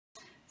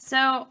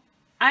So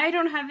I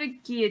don't have a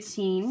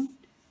guillotine,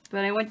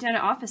 but I went down to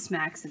Office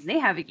Max and they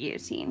have a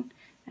guillotine.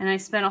 And I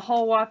spent a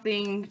whole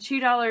whopping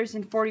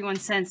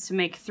 $2.41 to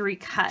make 3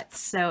 cuts.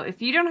 So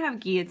if you don't have a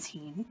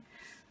guillotine,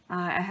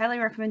 I highly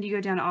recommend you go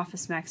down to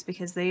Office Max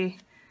because they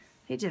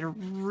did a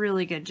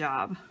really good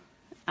job.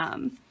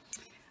 I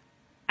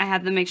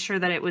had to make sure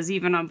that it was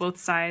even on both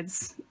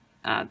sides,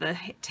 the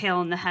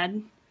tail and the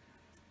head.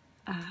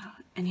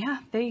 And yeah,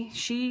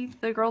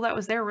 the girl that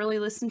was there really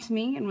listened to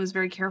me and was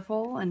very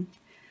careful and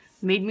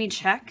made me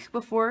check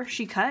before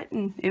she cut,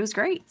 and it was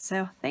great.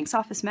 So thanks,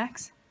 Office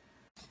Max.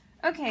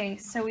 Okay,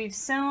 so we've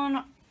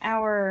sewn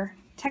our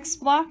text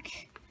block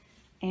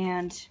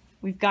and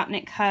we've gotten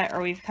it cut,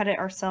 or we've cut it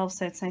ourselves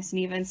so it's nice and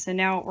even. So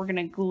now we're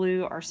gonna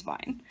glue our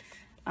spine.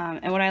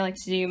 And what I like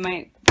to do,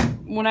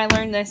 when I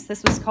learned this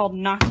was called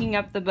knocking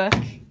up the book.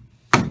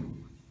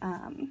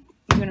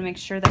 You wanna make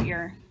sure that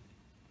you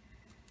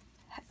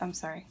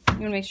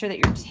wanna make sure that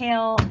your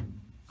tail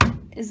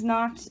is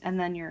knocked and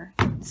then your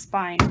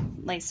spine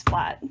lays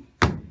flat.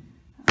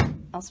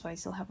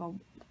 Elsewise you'll have a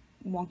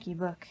wonky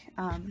book.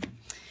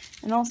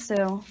 And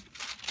also,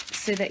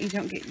 so that you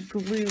don't get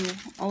glue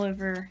all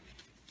over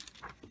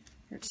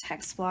your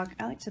text block,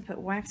 I like to put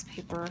wax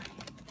paper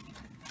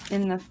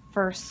in the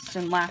first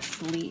and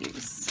last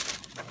leaves.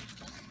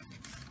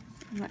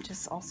 And that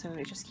just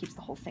it just keeps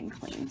the whole thing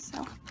clean.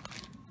 So,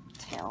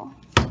 tail.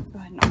 Go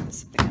ahead and knock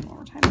this up again one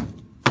more time.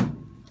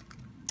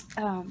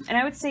 And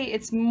I would say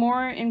it's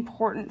more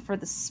important for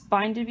the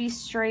spine to be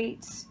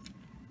straight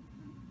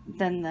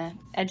than the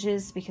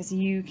edges, because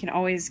you can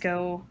always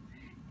go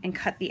and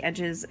cut the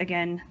edges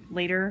again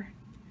later.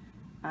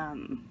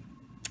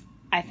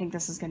 I think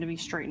this is going to be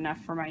straight enough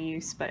for my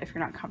use, but if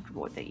you're not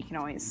comfortable with it, you can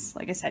always,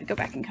 like I said, go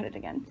back and cut it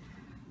again.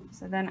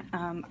 So then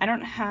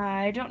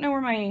I don't know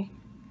where my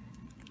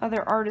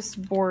other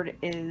artist board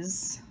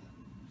is,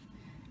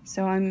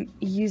 so I'm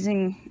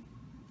using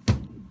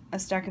a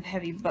stack of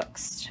heavy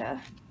books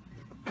to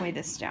weigh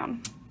this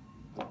down.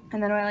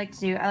 And then what I like to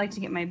do, I like to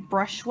get my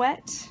brush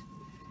wet.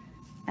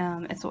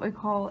 It's what we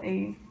call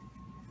a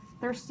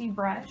thirsty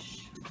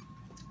brush.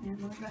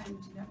 And let me go ahead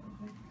and do that real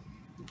quick.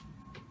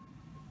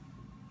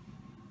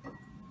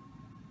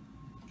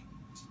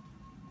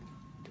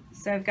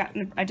 So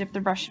I dipped the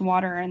brush in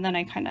water and then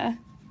I kind of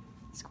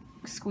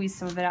squeeze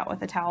some of it out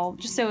with a towel,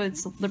 just so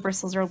the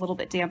bristles are a little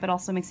bit damp. It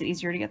also makes it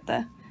easier to get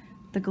the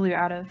glue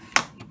out of.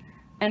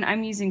 And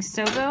I'm using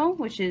Sobo,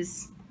 which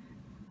is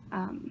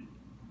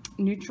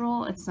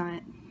neutral. It's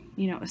not,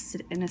 you know, an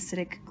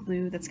acidic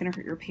glue that's going to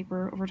hurt your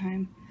paper over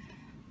time.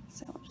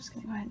 So I'm just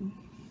going to go ahead and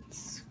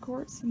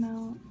squirt some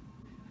out.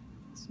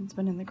 This one's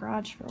been in the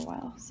garage for a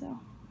while, so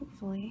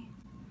hopefully.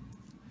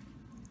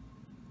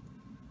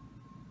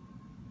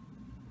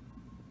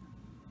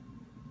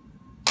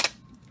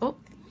 Oh.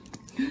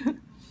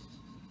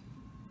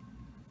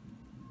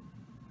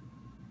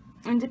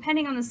 And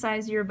depending on the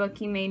size of your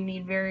book, you may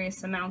need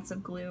various amounts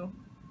of glue.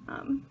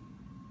 I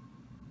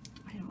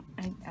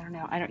don't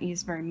know. I don't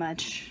use very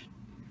much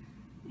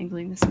in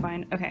gluing the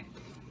spine. Okay.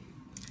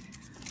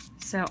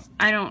 So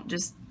I don't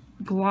just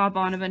glob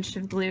on a bunch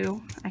of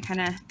glue. I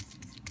kind of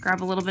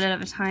grab a little bit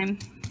at a time.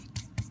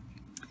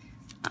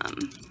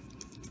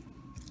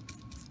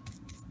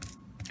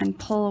 And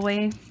pull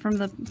away from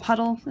the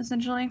puddle,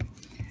 essentially.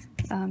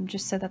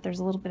 Just so that there's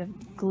a little bit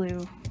of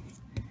glue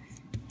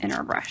in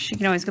our brush. You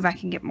can always go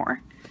back and get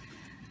more.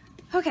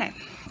 Okay,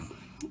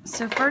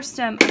 so first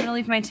I'm going to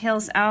leave my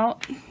tails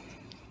out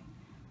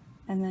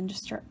and then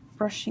just start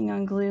brushing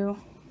on glue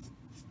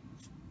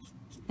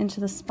into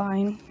the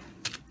spine.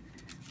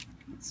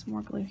 Get some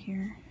more glue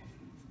here.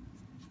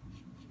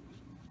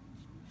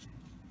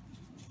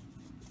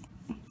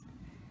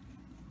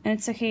 And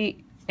it's okay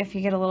if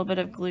you get a little bit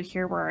of glue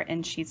here where our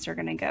end sheets are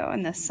going to go.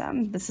 And this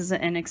is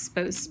an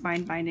exposed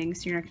spine binding,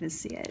 so you're not going to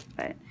see it.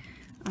 But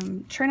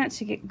try not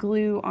to get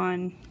glue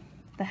on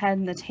the head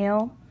and the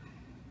tail.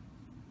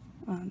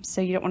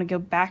 So you don't want to go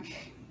back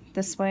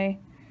this way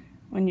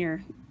when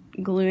you're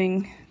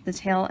gluing the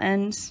tail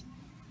end.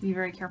 Be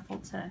very careful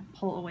to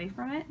pull away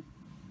from it.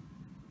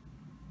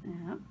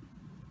 Yep.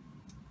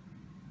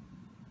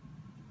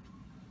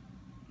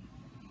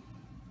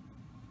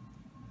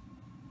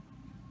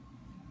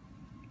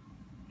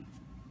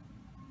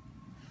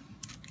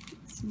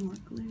 Some more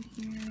glue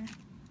here.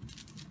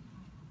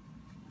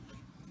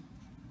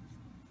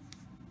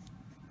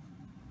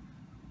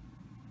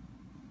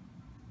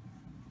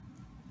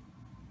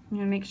 You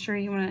want to make sure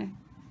you want to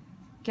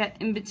get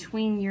in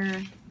between your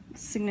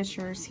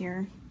signatures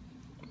here.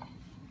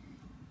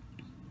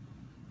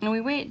 And we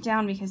weigh it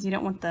down because you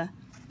don't want the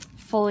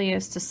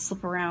folios to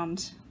slip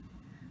around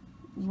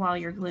while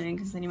you're gluing,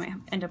 because then you might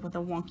end up with a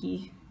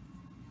wonky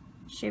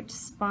shaped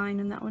spine,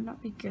 and that would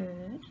not be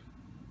good.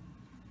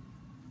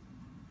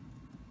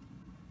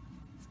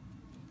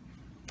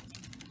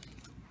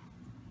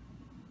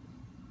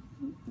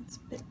 That's a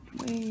bit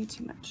way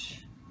too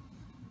much.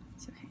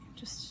 It's okay,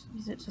 just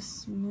use it to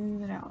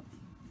smooth it out.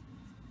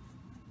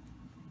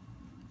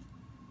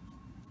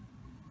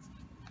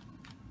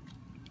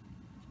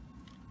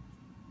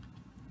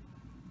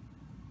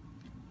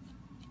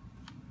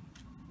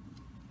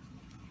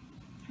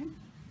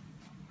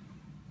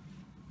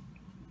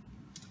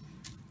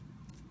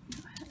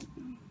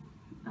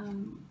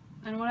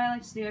 what I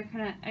like to do,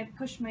 I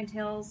push my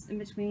tails in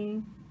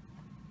between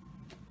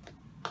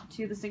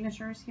to the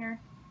signatures here.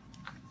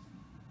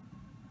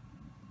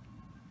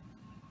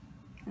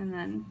 And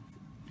then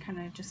kind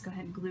of just go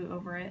ahead and glue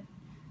over it.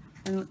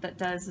 And what that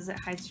does is it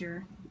hides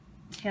your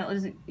tail.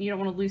 You don't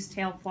want a loose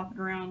tail flopping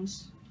around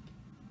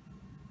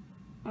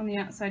on the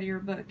outside of your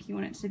book. You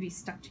want it to be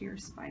stuck to your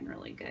spine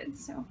really good.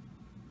 So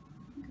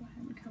go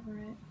ahead and cover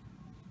it.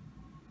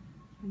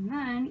 And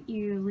then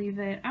you leave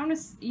it,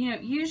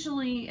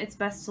 usually it's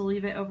best to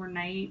leave it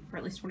overnight for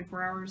at least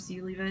 24 hours, so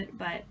you leave it,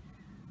 but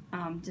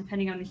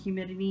depending on the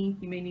humidity,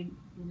 you may need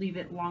to leave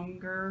it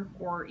longer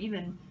or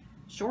even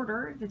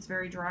shorter if it's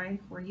very dry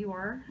where you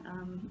are.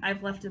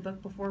 I've left a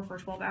book before for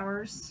 12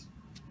 hours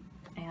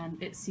and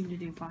it seemed to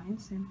do fine,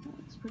 so that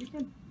looks pretty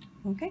good.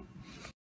 Okay.